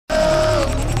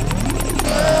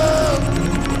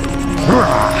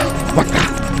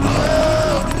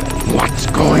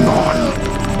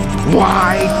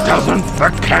Why doesn't the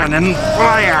cannon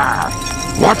fire?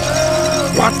 What's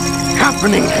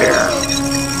happening here?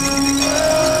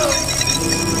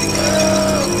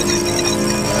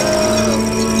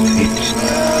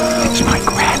 It's my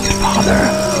grandfather,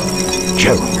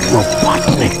 Gerald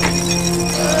Robotnik.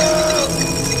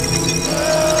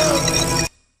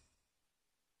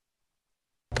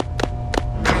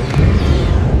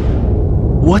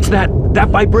 What's that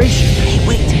vibration? Hey,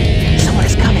 wait! Someone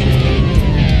is coming!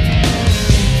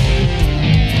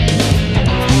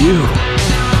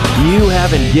 You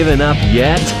haven't given up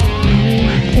yet?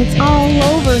 It's all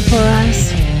over for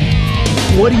us.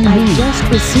 What do you mean? I just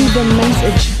received a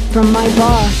message from my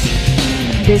boss.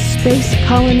 This space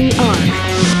colony ark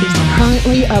is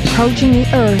currently approaching the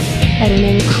Earth at an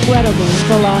incredible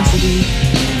velocity.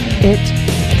 It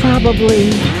probably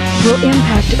will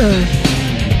impact Earth.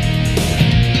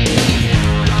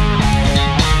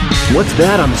 What's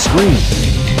that on the screen?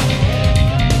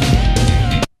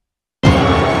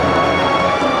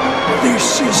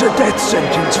 This is a death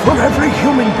sentence for every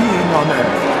human being on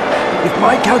Earth. If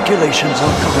my calculations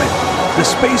are correct, the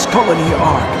space colony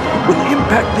ark will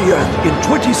impact the Earth in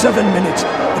 27 minutes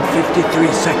and 53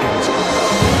 seconds.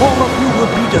 All of you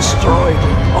will be destroyed,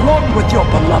 along with your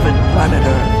beloved planet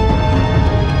Earth.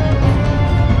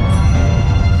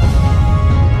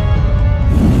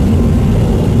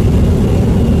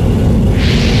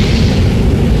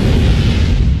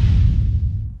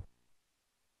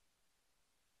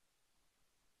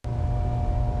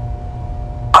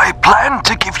 I plan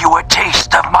to give you a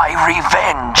taste of my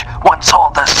revenge once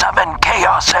all the 7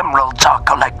 Chaos Emeralds are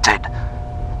collected.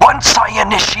 Once I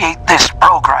initiate this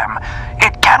program,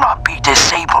 it cannot be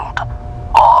disabled.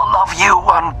 All of you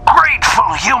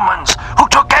ungrateful humans who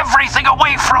took everything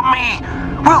away from me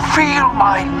will feel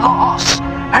my loss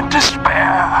and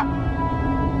despair.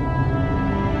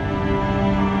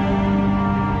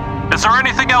 Is there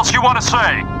anything else you want to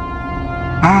say?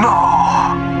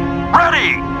 No.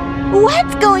 Ready!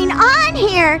 What's going on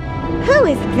here? Who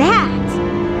is that?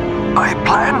 I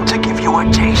plan to give you a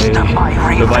taste of my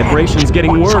revenge. The vibration's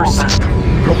getting worse.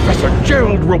 Professor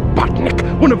Gerald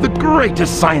Robotnik, one of the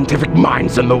greatest scientific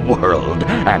minds in the world,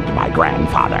 and my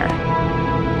grandfather.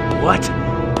 What?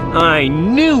 I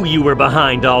knew you were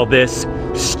behind all this.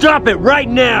 Stop it right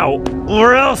now,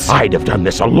 or else... I'd have done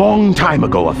this a long time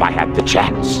ago if I had the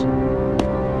chance.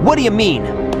 What do you mean?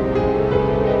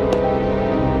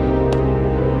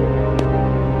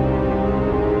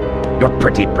 You're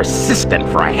pretty persistent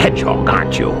for a hedgehog,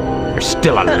 aren't you? You're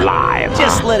still alive.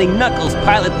 Just letting Knuckles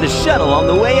pilot the shuttle on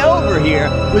the way over here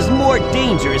was more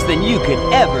dangerous than you could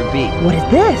ever be. What is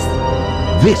this?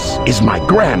 This is my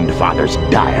grandfather's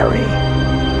diary.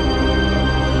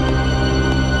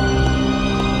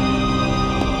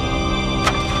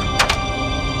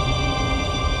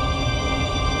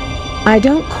 I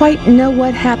don't quite know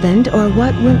what happened or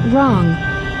what went wrong.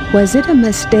 Was it a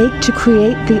mistake to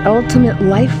create the ultimate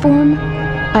life form?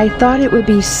 I thought it would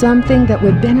be something that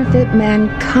would benefit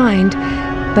mankind,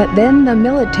 but then the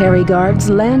military guards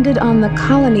landed on the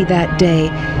colony that day.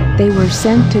 They were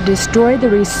sent to destroy the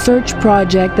research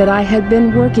project that I had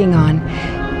been working on.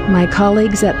 My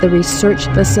colleagues at the research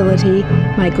facility,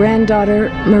 my granddaughter,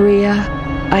 Maria,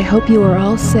 I hope you are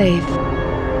all safe.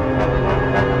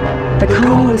 The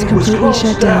colony was completely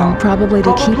shut down, probably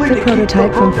to keep the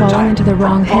prototype from falling into the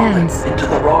wrong hands.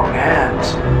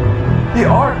 The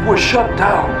Ark was shut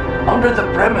down under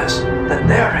the premise that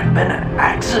there had been an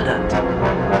accident.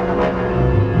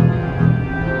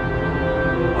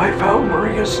 I found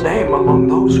Maria's name among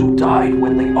those who died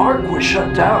when the Ark was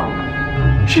shut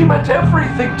down. She meant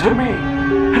everything to me,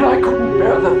 and I couldn't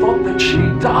bear the thought that she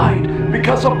died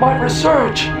because of my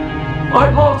research. I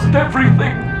lost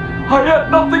everything. I had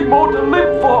nothing more to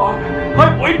live for.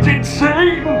 I went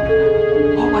insane.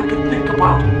 All I could think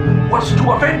about was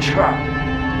to avenge her.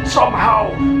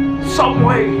 Somehow, some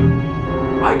way.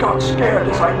 I got scared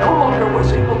as I no longer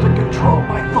was able to control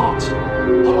my thoughts.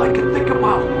 All I could think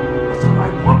about was that I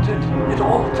wanted it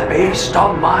all to be. Based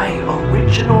on my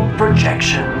original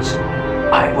projections,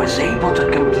 I was able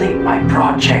to complete my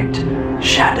project,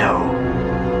 Shadow.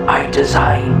 I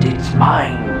designed its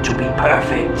mind to be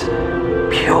perfect,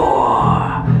 pure.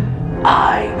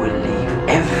 I will leave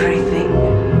everything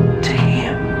to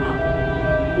him.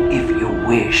 If you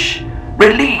wish,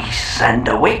 release and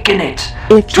awaken it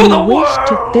If to you the wish world.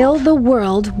 to fill the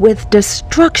world with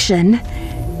destruction...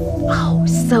 Oh,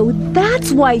 so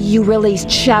that's why you released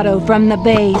Shadow from the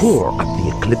base. The core of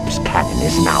the Eclipse cannon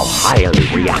is now highly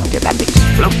reactive and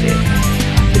explosive.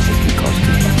 This is because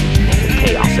the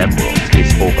Chaos Emerald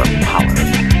is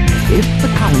overpowered. If the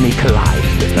colony collides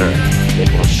with Earth,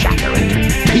 it will shatter into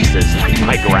pieces like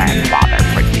my grandfather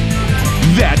predicted.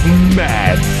 That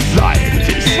mad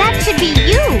scientist! That should be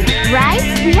you, right?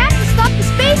 We have to stop the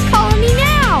space colony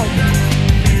now!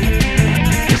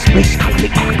 The space colony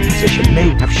arc position may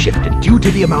have shifted due to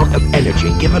the amount of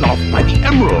energy given off by the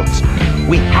emeralds.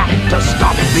 We have to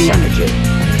stop the energy.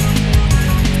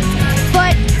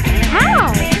 But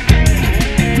how?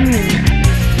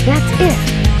 That's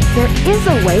it. There is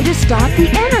a way to stop the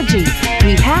energy.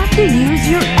 We have to use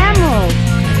your emerald.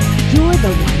 You're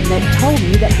the one that told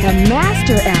me that the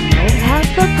Master Emerald has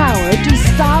the power to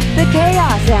stop the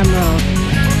Chaos Emerald.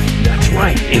 That's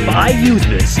right. If I use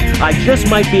this, I just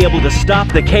might be able to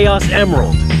stop the Chaos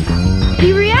Emerald.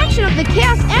 The reaction of the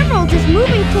Chaos Emerald is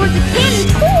moving towards the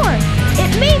cannon's core.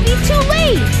 It may be too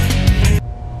late.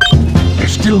 There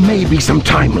still may be some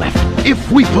time left. If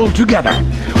we pull together,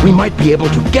 we might be able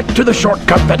to get to the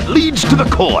shortcut that leads to the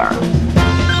core.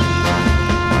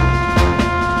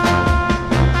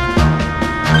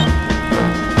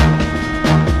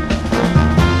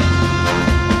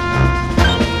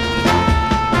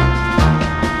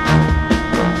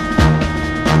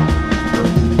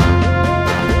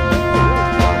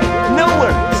 No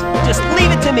worries. Just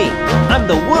leave it to me. I'm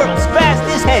the world's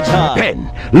fastest hedgehog.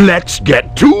 Then, let's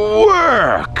get to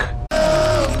work!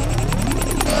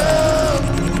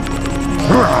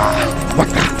 What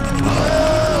the?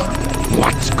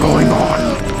 What's going on?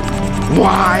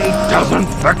 Why doesn't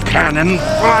the cannon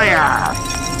fire?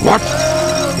 What's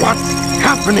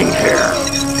happening here?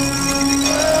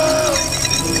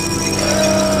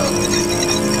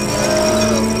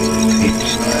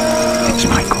 It's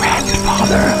my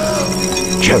grandfather,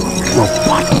 Gerald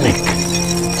Robotnik.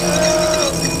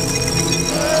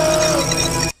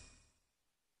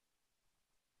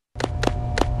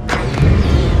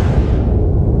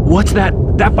 What's that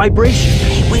vibration?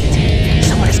 Hey, wait.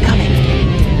 Someone is coming.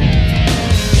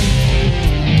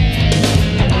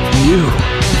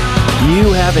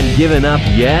 You haven't given up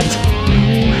yet?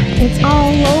 It's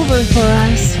all over for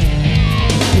us.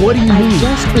 What do you I mean?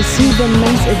 just received a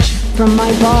message from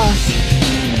my boss.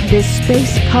 This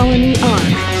space colony arc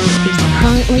is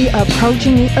currently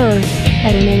approaching the Earth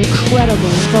at an incredible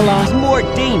velocity. More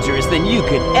dangerous than you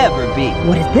could ever be.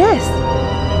 What is this?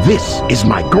 This is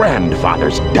my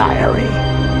grandfather's diary.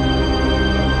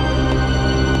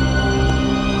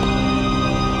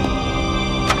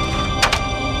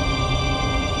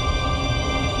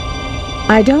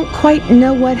 I don't quite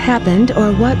know what happened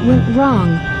or what went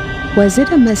wrong. Was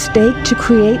it a mistake to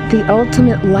create the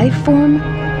ultimate life form?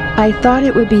 I thought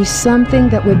it would be something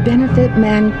that would benefit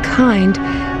mankind,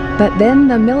 but then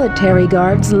the military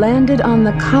guards landed on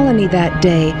the colony that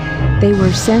day. They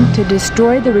were sent to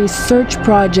destroy the research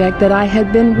project that I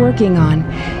had been working on.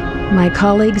 My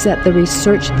colleagues at the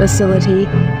research facility,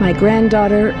 my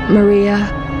granddaughter, Maria,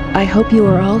 I hope you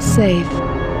are all safe.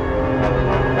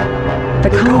 The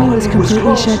colony was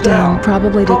completely shut down,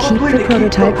 probably to keep the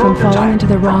prototype from falling into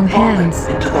the wrong hands.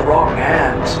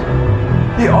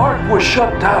 The Ark was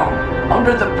shut down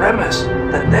under the premise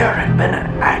that there had been an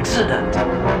accident.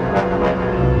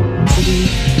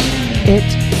 It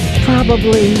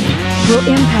probably will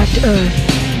impact Earth.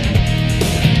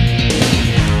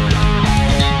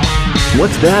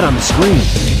 What's that on the screen?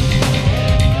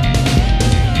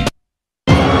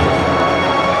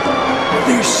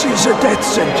 This is a death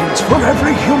sentence for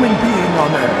every human being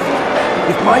on Earth.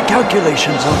 If my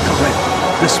calculations are correct,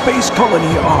 the space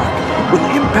colony Ark will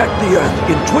impact the Earth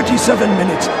in 27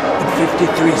 minutes and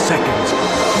 53 seconds.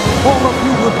 All of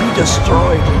you will be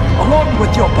destroyed, along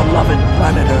with your beloved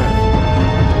planet Earth.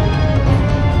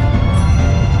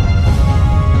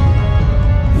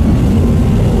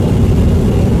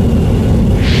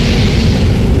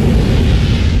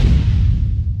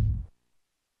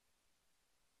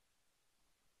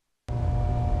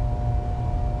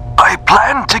 I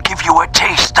plan to give you a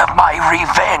taste of my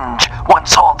revenge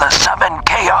once all the 7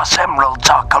 Chaos Emeralds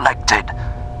are collected.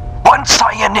 Once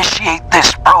I initiate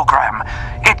this program,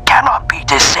 it cannot be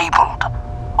disabled.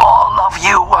 All of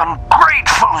you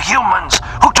ungrateful humans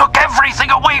who took everything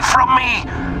away from me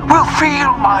will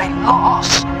feel my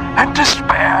loss and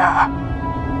despair.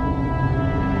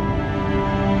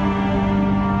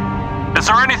 Is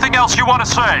there anything else you want to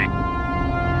say?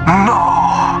 No.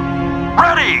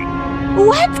 Ready!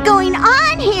 What's going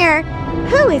on here?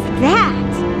 Who is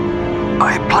that?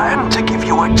 I plan to give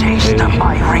you a taste of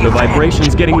my revenge. The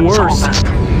vibration's getting once all worse. this-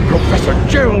 Professor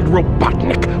Gerald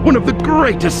Robotnik, one of the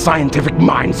greatest scientific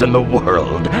minds in the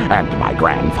world, and my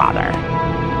grandfather.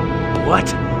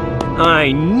 What?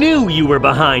 I knew you were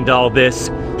behind all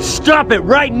this. Stop it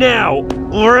right now,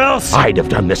 or else... I'd have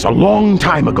done this a long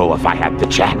time ago if I had the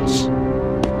chance.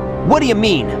 What do you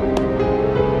mean?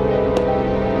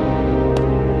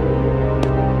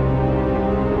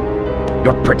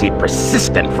 You're pretty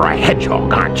persistent for a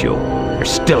hedgehog, aren't you? You're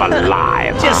still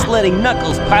alive, Just huh? letting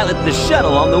Knuckles pilot the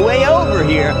shuttle on the way over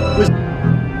here was...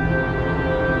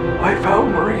 I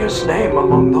found Maria's name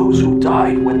among those who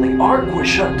died when the Ark was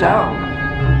shut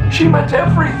down. She meant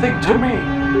everything to me,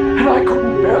 and I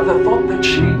couldn't bear the thought that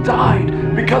she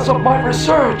died because of my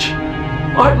research.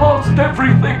 I lost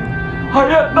everything. I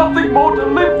had nothing more to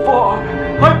live for.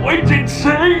 I went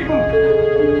insane.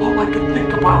 All I could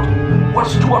think about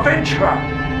was to avenge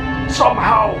her.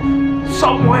 Somehow,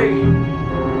 some way.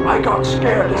 I got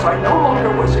scared as I no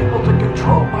longer was able to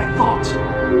control my thoughts.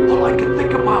 All I could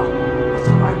think about was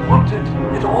that I wanted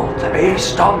it all to be.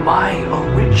 Based on my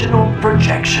original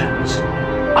projections,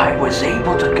 I was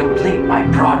able to complete my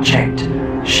project,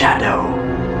 Shadow.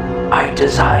 I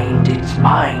designed its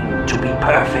mind to be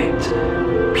perfect,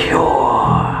 pure.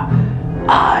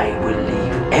 I will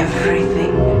leave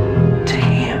everything to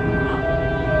him.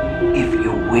 If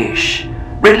you wish,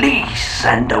 release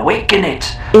and awaken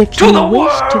it If to you the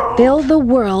wish world. to fill the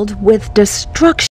world with destruction,